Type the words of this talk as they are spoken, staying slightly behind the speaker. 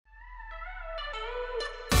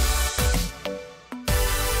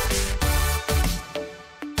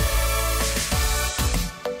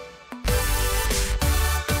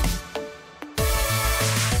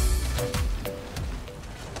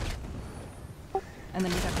and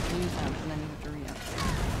then you'd have to lose them, and then you have to re-up.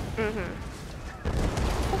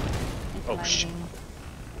 Oh shit!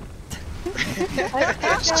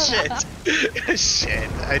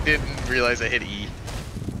 Shit! I didn't realize I hit E.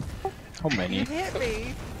 How many? You hit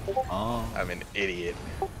me. Oh. I'm an idiot.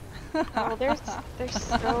 Oh, there's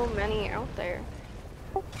so many out there.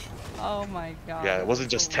 Oh my god. Yeah, it wasn't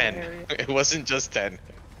that's just hilarious. 10. It wasn't just 10.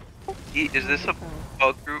 Is this a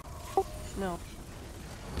bug group? No.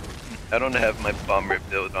 I don't have my bomber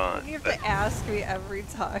build on. You have But to ask me every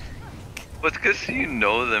time. it's because you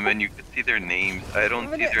know them and you can see their names. I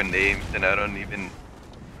don't see their names and I don't even...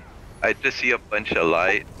 I just see a bunch of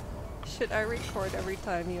light. Should I record every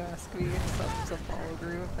time you ask me if something's a follow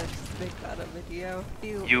group and just make that a video? Be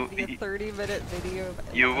a 30-minute video of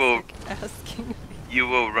Elastic asking me. You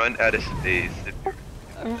will run out of space if you...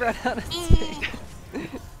 I'm run out of space.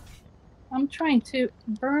 I'm trying to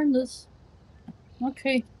burn this.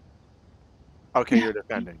 Okay. Okay, you're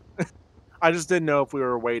defending. I just didn't know if we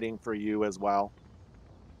were waiting for you as well.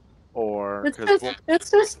 Or... It's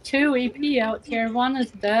just 2 EP out here. One is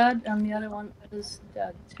dead and the other one is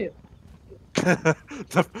dead too.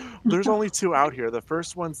 There's only 2 out here. The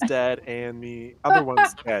first one's dead and the other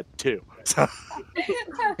one's dead too. So...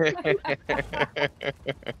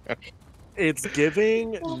 It's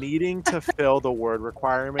giving needing to fill the word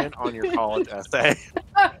requirement on your college essay.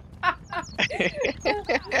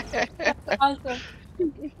 Awesome.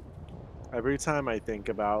 Every time I think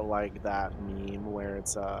about like that meme where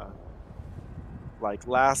it's like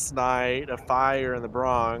last night a fire in the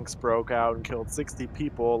Bronx broke out and killed 60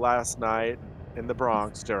 people last night in the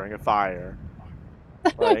Bronx during a fire.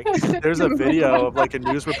 Like there's a video of like a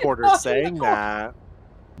news reporter saying that.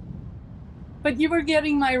 But you were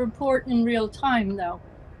getting my report in real time, though.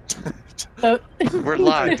 So We're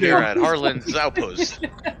live here at Harlan's Outpost.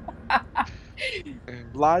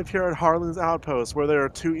 Live here at Harlan's Outpost, where there are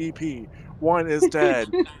 2 EP. One is dead,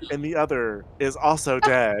 and the other is also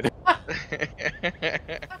dead.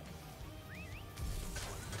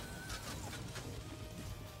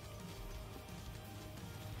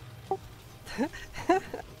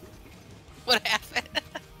 What happened?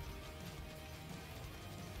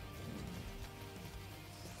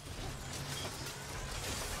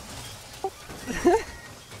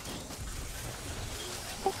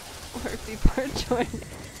 More people are joining.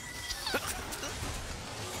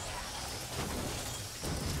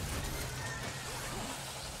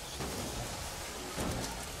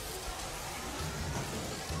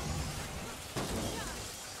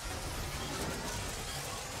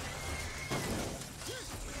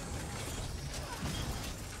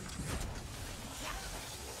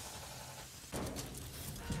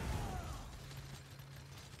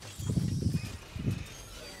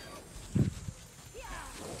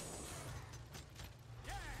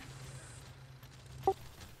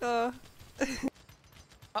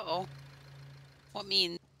 Uh-oh. What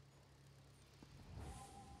mean?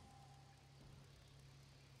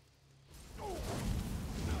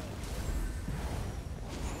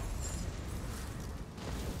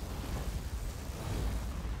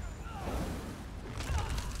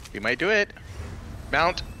 We might do it.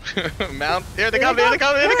 Mount. Mount. Here they come, here they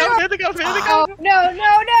come, here they come, here they come, here they come. Oh, no,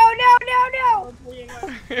 no, no, no, no, no!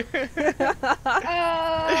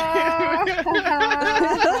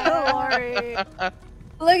 Lori.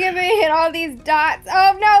 Look at me and all these dots.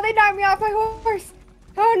 Oh no, they knocked me off my horse.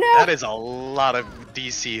 Oh no. That is a lot of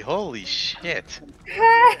DC. Holy shit.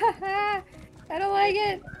 I don't like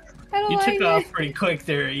it. I don't like it. You took off pretty quick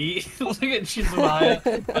there, E. Look at Shizumaya,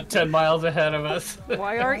 about 10 miles ahead of us.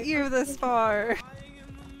 Why aren't you this far?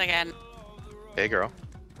 Again. Hey, girl.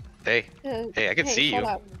 Hey. Hey, I can see shut you.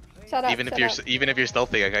 Up. Shut up. Even if you're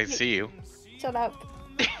stealthy, I can see you. Shut up.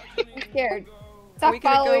 I'm scared. Stop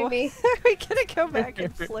following me. Are we gonna go back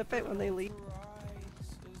and flip it when they leave?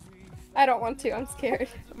 I don't want to. I'm scared.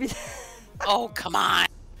 Oh, come on.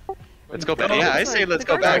 Let's go back. Yeah, I say let's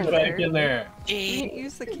go back. Back in there.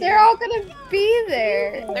 Use the They're all gonna be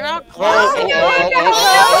there. They're all close. close. Get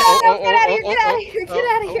out of here! Get out of here! Get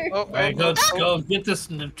out of here! Alright, let's go get the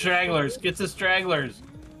stragglers. Get the stragglers.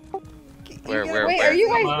 Where? Wait, are you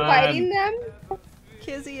guys fighting them?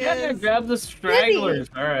 Kizzy is. Yeah, grab the stragglers.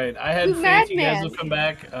 Alright, I had faith you guys will come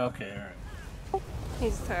back. Okay, alright.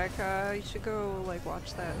 He's Taka. You should go like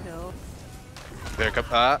watch that hill. There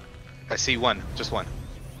come. I see one. Just one.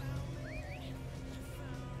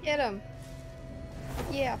 Get him.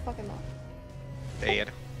 Yeah, fuck him up. Dead.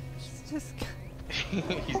 He's just.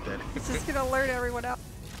 He's dead. He's just gonna alert everyone out.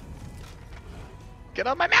 Get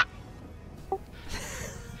on my map.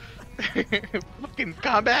 Fucking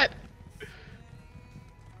combat.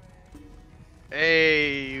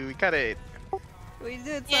 Hey, we got it. We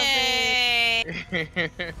did something! Yay!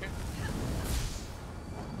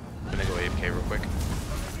 I'm gonna go AFK real quick.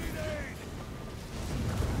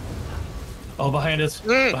 Oh, behind us!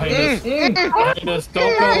 Behind us! Behind us!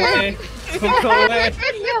 Don't go away! Don't go away!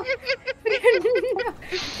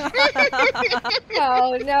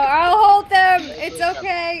 Oh no, I'll hold them. It's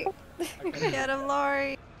okay. Get him,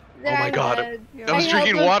 Lori! Oh my god, Dead. I was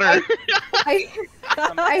drinking held water! them-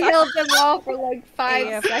 I held them all for like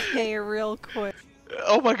 5 seconds. AFK real quick.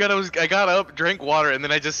 Oh my god, I got up, drank water, and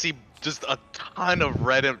then I just see just a ton of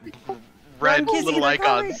red Kizzy, little they're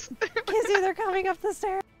icons. Kizzy, they're coming up the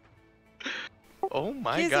stairs! Oh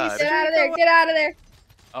my Kizzy, god. Get out of there! Get out of there!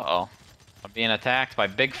 Uh-oh. I'm being attacked by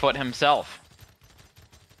Bigfoot himself.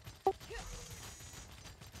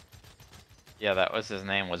 Yeah, that was his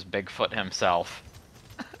name, was Bigfoot himself.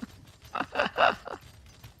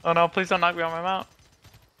 Oh no, please don't knock me on my mount.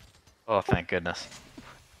 Oh, thank goodness.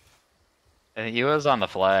 And he was on the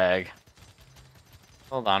flag.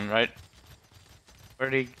 Hold on, right?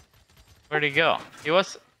 Where'd he go? He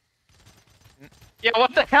was... Yeah,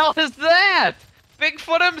 what the hell is that?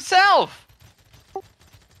 Bigfoot himself!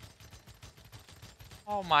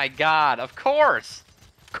 Oh my god, of course!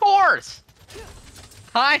 Of course!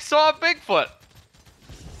 I saw Bigfoot!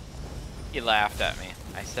 He laughed at me.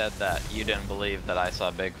 I said that you didn't believe that I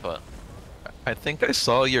saw Bigfoot. I think I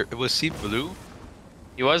saw was he blue?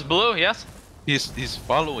 He was blue, yes? He's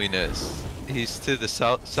following us. He's to the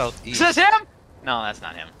southeast. Is this him? No, that's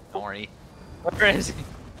not him. Don't worry. Where is he?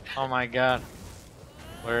 Oh my god.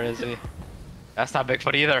 Where is he? That's not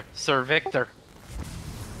Bigfoot either. Sir Victor.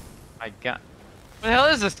 My god. What the hell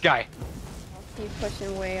is this guy? Keep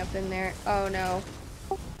pushing way up in there. Oh no.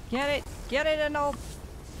 Get it! Get it, and I'll...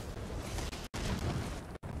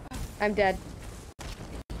 I'm dead.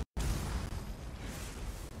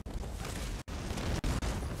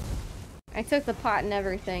 I took the pot and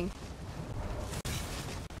everything.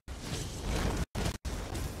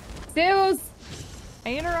 Zeus!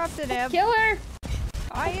 I interrupted him! Kill her!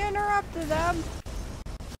 I interrupted them!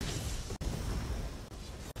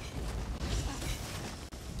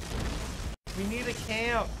 We need a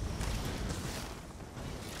camp.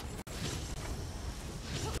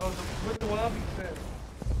 Oh, what the lobby said.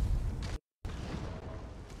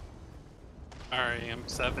 Alright, I'm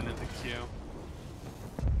 7 in the queue.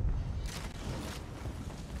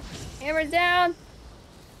 Hammer's down!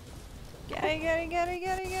 Get it, get it, get it,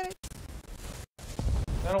 get it, get it!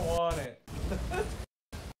 I don't want it.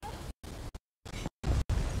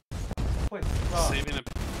 Wait, Saving a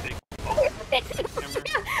big hammer.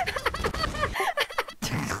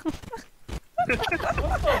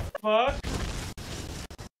 What the fuck?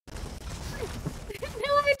 No,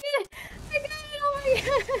 I did it! I got it! Oh my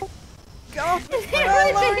god! Go!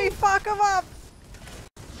 Go, Lori, fuck him up!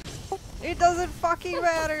 It doesn't fucking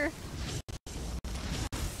matter!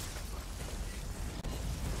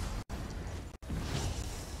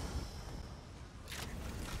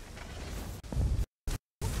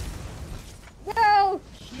 No!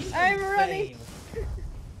 I'm running!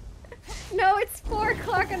 No, it's 4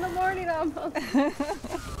 o'clock in the morning almost!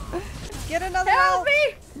 Get another Help help!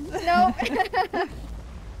 me! No!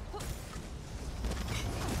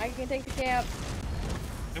 I can take the camp.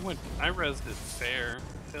 I rezzed it fair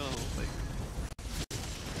till like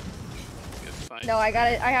good fight. No, I got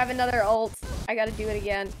it. I have another ult. I gotta do it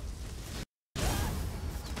again.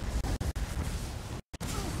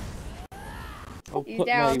 He's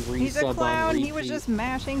down. He's a clown. He was just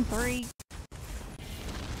mashing 3.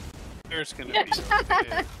 There's gonna be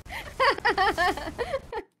okay.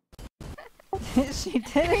 She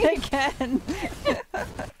did it again.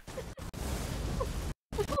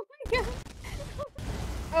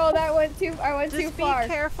 Oh, that went too. I went too Just far. be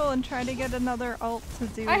careful and try to get another ult to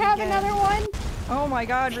do. I have again. another one. Oh my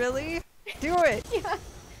god, really? Do it. Yeah.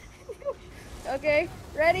 Okay,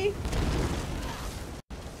 ready?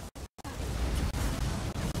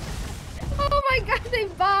 Oh my god, they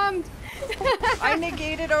bombed. I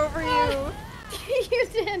negated over you. You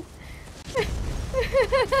did.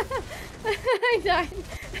 I died.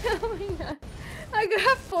 Oh my god. I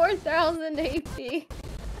got 4,000 AP.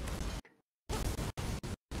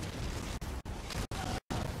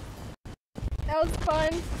 That was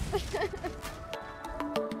fun.